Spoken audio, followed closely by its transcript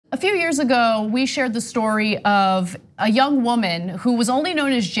A few years ago, we shared the story of a young woman who was only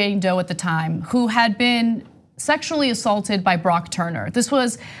known as Jane Doe at the time, who had been sexually assaulted by Brock Turner. This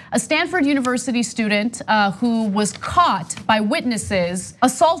was a Stanford University student who was caught by witnesses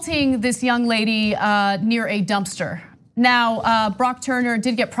assaulting this young lady near a dumpster. Now, Brock Turner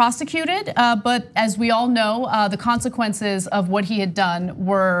did get prosecuted, but as we all know, the consequences of what he had done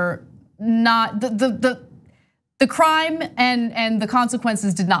were not, the crime and the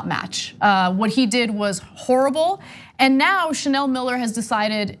consequences did not match. What he did was horrible. And now Chanel Miller has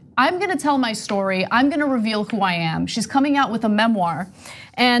decided, I'm gonna tell my story. I'm gonna reveal who I am. She's coming out with a memoir.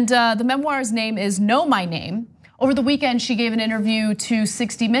 And the memoir's name is Know My Name. Over the weekend, she gave an interview to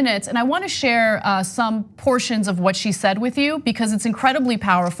 60 Minutes, and I wanna share some portions of what she said with you because it's incredibly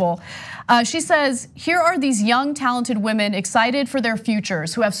powerful. She says, here are these young, talented women excited for their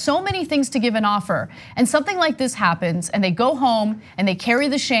futures who have so many things to give and offer. And something like this happens and they go home and they carry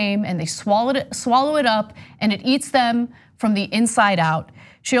the shame and they swallow it up and it eats them from the inside out.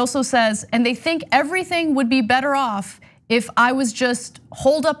 She also says, and they think everything would be better off if I was just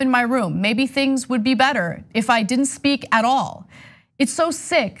holed up in my room. Maybe things would be better if I didn't speak at all. It's so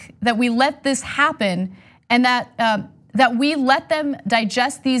sick that we let this happen and that we let them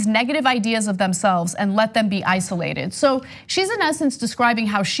digest these negative ideas of themselves and let them be isolated. So she's in essence describing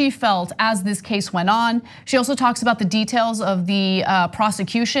how she felt as this case went on. She also talks about the details of the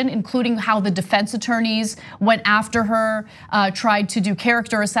prosecution, including how the defense attorneys went after her, tried to do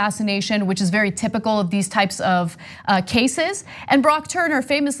character assassination, which is very typical of these types of cases. And Brock Turner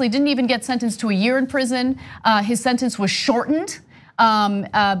famously didn't even get sentenced to a year in prison. His sentence was shortened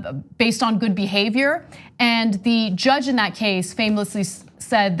based on good behavior. And the judge in that case famously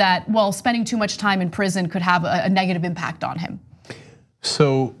said that, well, spending too much time in prison could have a negative impact on him.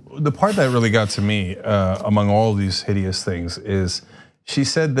 So the part that really got to me among all these hideous things is she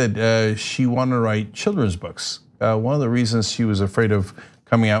said that she wanted to write children's books. One of the reasons she was afraid of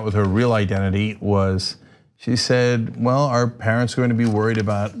coming out with her real identity was she said, well, our parents are going to be worried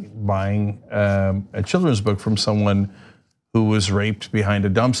about buying a children's book from someone who was raped behind a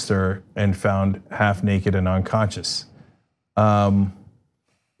dumpster and found half naked and unconscious.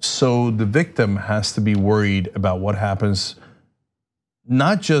 So the victim has to be worried about what happens,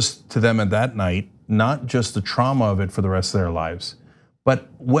 not just to them at that night, not just the trauma of it for the rest of their lives, but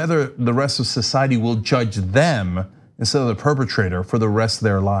whether the rest of society will judge them instead of the perpetrator for the rest of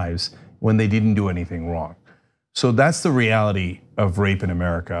their lives when they didn't do anything wrong. So that's the reality of rape in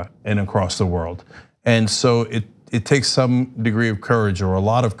America and across the world. And so it takes some degree of courage or a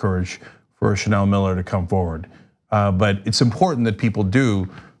lot of courage for Chanel Miller to come forward. But it's important that people do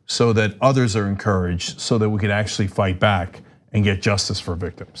so that others are encouraged so that we can actually fight back and get justice for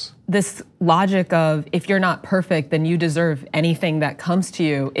victims. This logic of if you're not perfect, then you deserve anything that comes to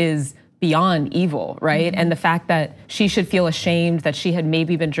you is beyond evil, right? And the fact that she should feel ashamed that she had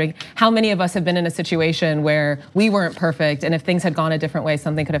maybe been drinking. How many of us have been in a situation where we weren't perfect and if things had gone a different way,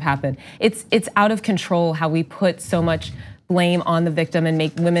 something could have happened. It's out of control how we put so much blame on the victim and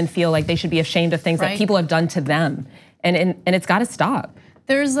make women feel like they should be ashamed of things that people have done to them. And it's gotta stop.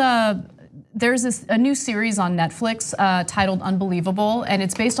 There's a new series on Netflix titled Unbelievable, and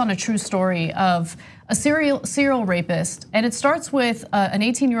it's based on a true story of a serial rapist. And it starts with an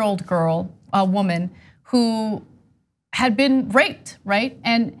 18-year-old girl, a woman, who had been raped, right?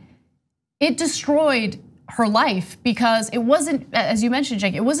 And it destroyed her life because it wasn't, as you mentioned,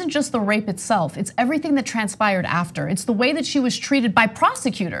 Cenk, it wasn't just the rape itself. It's everything that transpired after. It's the way that she was treated by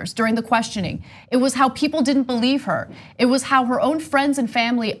prosecutors during the questioning. It was how people didn't believe her. It was how her own friends and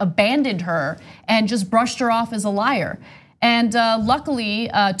family abandoned her and just brushed her off as a liar. And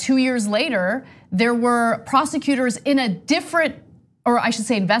luckily, 2 years later, there were prosecutors in a different, or I should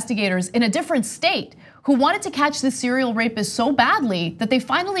say investigators in a different state who wanted to catch this serial rapist so badly that they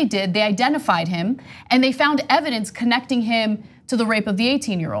finally did. They identified him and they found evidence connecting him to the rape of the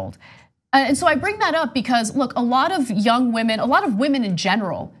 18-year-old. And so I bring that up because look, a lot of young women, a lot of women in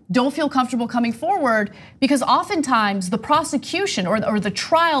general don't feel comfortable coming forward because oftentimes the prosecution or the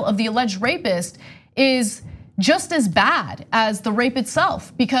trial of the alleged rapist is just as bad as the rape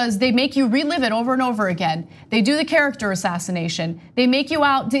itself because they make you relive it over and over again. They do the character assassination. They make you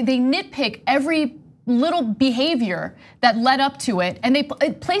out, they nitpick every little behavior that led up to it, and they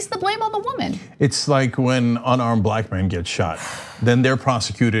place the blame on the woman. It's like when unarmed black men get shot. Then they're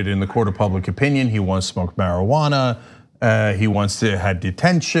prosecuted in the court of public opinion. He once smoked marijuana, he once had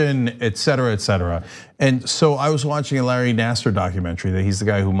detention, et cetera, et cetera. And so I was watching a Larry Nassar documentary that he's the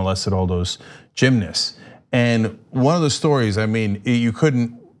guy who molested all those gymnasts. And one of the stories, I mean, you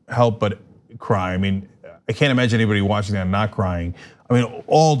couldn't help but cry. I mean, I can't imagine anybody watching that not crying. I mean,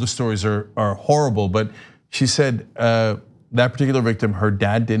 all the stories are horrible, but she said that particular victim, her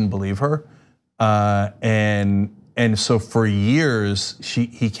dad didn't believe her. And so for years,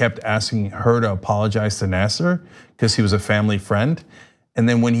 he kept asking her to apologize to Nasser because he was a family friend. And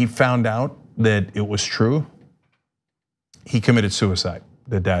then when he found out that it was true, he committed suicide,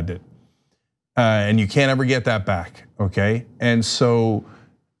 the dad did. And you can't ever get that back, okay? And so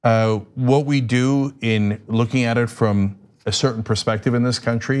what we do in looking at it from a certain perspective in this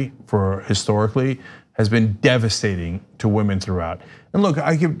country for historically has been devastating to women throughout. And look,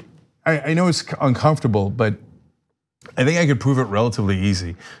 I know it's uncomfortable, but I think I could prove it relatively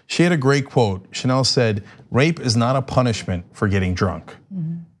easy. She had a great quote. Chanel said, "Rape is not a punishment for getting drunk."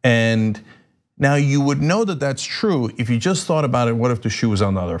 And now you would know that that's true if you just thought about it, what if the shoe was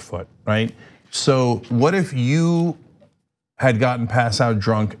on the other foot, right? So what if you had gotten passed out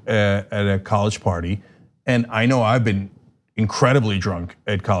drunk at a college party, and I know I've been incredibly drunk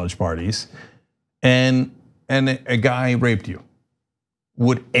at college parties, and a guy raped you?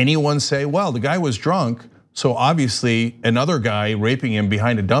 Would anyone say, well, the guy was drunk, so obviously another guy raping him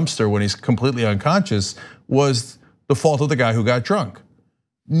behind a dumpster when he's completely unconscious was the fault of the guy who got drunk?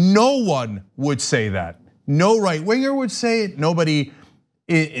 No one would say that. No right winger would say it, nobody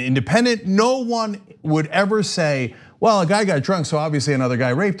independent, no one would ever say, well, a guy got drunk, so obviously another guy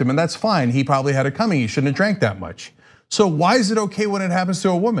raped him, and that's fine. He probably had it coming, he shouldn't have drank that much. So why is it okay when it happens to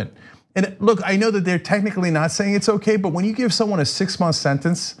a woman? And look, I know that they're technically not saying it's okay, but when you give someone a 6-month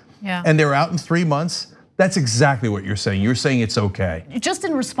sentence and they're out in 3 months, that's exactly what you're saying. You're saying it's okay. Just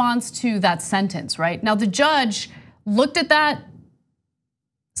in response to that sentence, right? Now the judge looked at that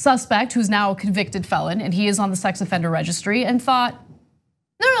suspect, who's now a convicted felon, and he is on the sex offender registry, and thought,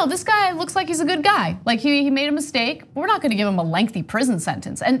 no, this guy looks like he's a good guy. Like he made a mistake, but we're not gonna give him a lengthy prison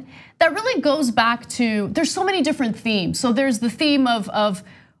sentence. And that really goes back to, there's so many different themes. So there's the theme of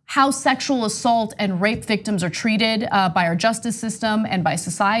how sexual assault and rape victims are treated by our justice system and by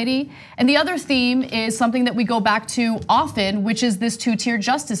society. And the other theme is something that we go back to often, which is this two-tier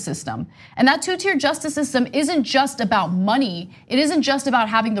justice system. And that two-tier justice system isn't just about money. It isn't just about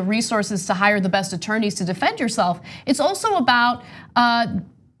having the resources to hire the best attorneys to defend yourself. It's also about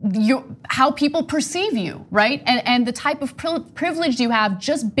how people perceive you, right? And the type of privilege you have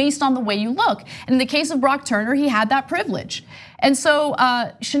just based on the way you look. And in the case of Brock Turner, he had that privilege. And so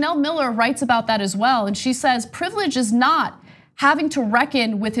Chanel Miller writes about that as well. And she says, privilege is not having to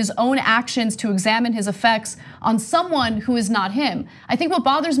reckon with his own actions to examine his effects on someone who is not him. I think what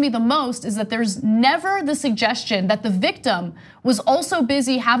bothers me the most is that there's never the suggestion that the victim was also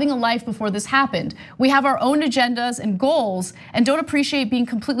busy having a life before this happened. We have our own agendas and goals and don't appreciate being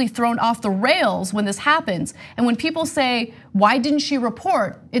completely thrown off the rails when this happens. And when people say, why didn't she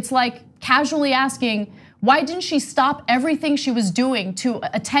report? It's like casually asking, why didn't she stop everything she was doing to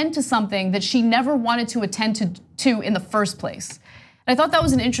attend to something that she never wanted to attend to in the first place? And I thought that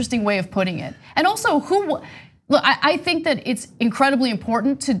was an interesting way of putting it. And also, look, I think that it's incredibly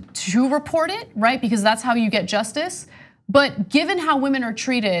important to report it, right? Because that's how you get justice. But given how women are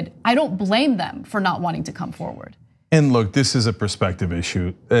treated, I don't blame them for not wanting to come forward. And look, this is a perspective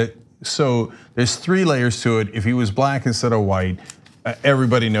issue. So there's 3 layers to it. If he was black instead of white,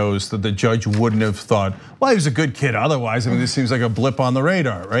 everybody knows that the judge wouldn't have thought, well, he was a good kid otherwise. I mean, this seems like a blip on the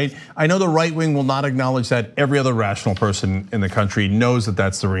radar, right? I know the right wing will not acknowledge that. Every other rational person in the country knows that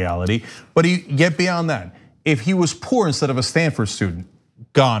that's the reality. But you get beyond that. If he was poor instead of a Stanford student,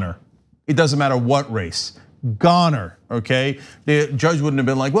 goner. It doesn't matter what race. Goner, okay? The judge wouldn't have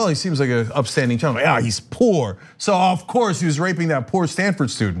been like, well, he seems like an upstanding gentleman. Yeah, he's poor. So of course he was raping that poor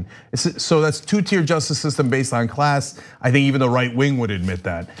Stanford student. So that's two-tier justice system based on class. I think even the right wing would admit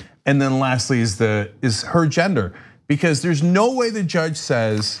that. And then lastly is her gender. Because there's no way the judge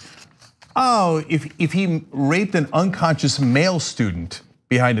says, oh, if he raped an unconscious male student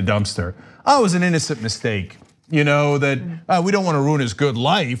behind a dumpster, oh, it was an innocent mistake. You know, that we don't want to ruin his good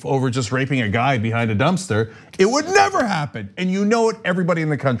life over just raping a guy behind a dumpster. It would never happen. And you know it, everybody in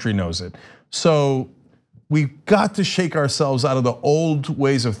the country knows it. So we've got to shake ourselves out of the old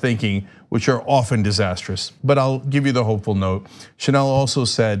ways of thinking, which are often disastrous. But I'll give you the hopeful note. Chanel also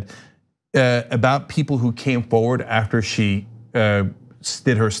said about people who came forward after she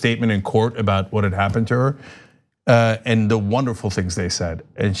did her statement in court about what had happened to her and the wonderful things they said.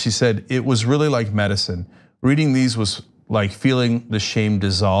 And she said, it was really like medicine. Reading these was like feeling the shame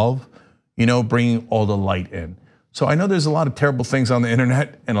dissolve, bringing all the light in. So I know there's a lot of terrible things on the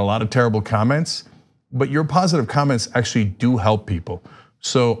internet and a lot of terrible comments, but your positive comments actually do help people.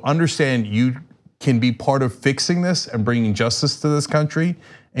 So understand you can be part of fixing this and bringing justice to this country.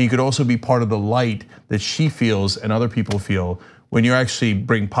 And you could also be part of the light that she feels and other people feel when you actually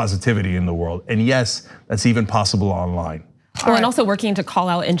bring positivity in the world. And yes, that's even possible online. Well, and also working to call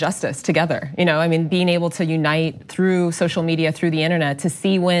out injustice together. I mean, being able to unite through social media, through the internet, to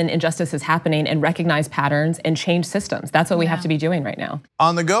see when injustice is happening and recognize patterns and change systems. That's what we have to be doing right now.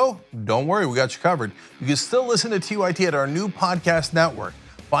 On the go? Don't worry, we got you covered. You can still listen to TYT at our new podcast network.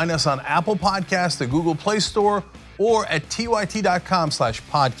 Find us on Apple Podcasts, the Google Play Store, or at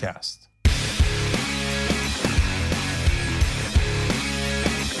tyt.com/podcast.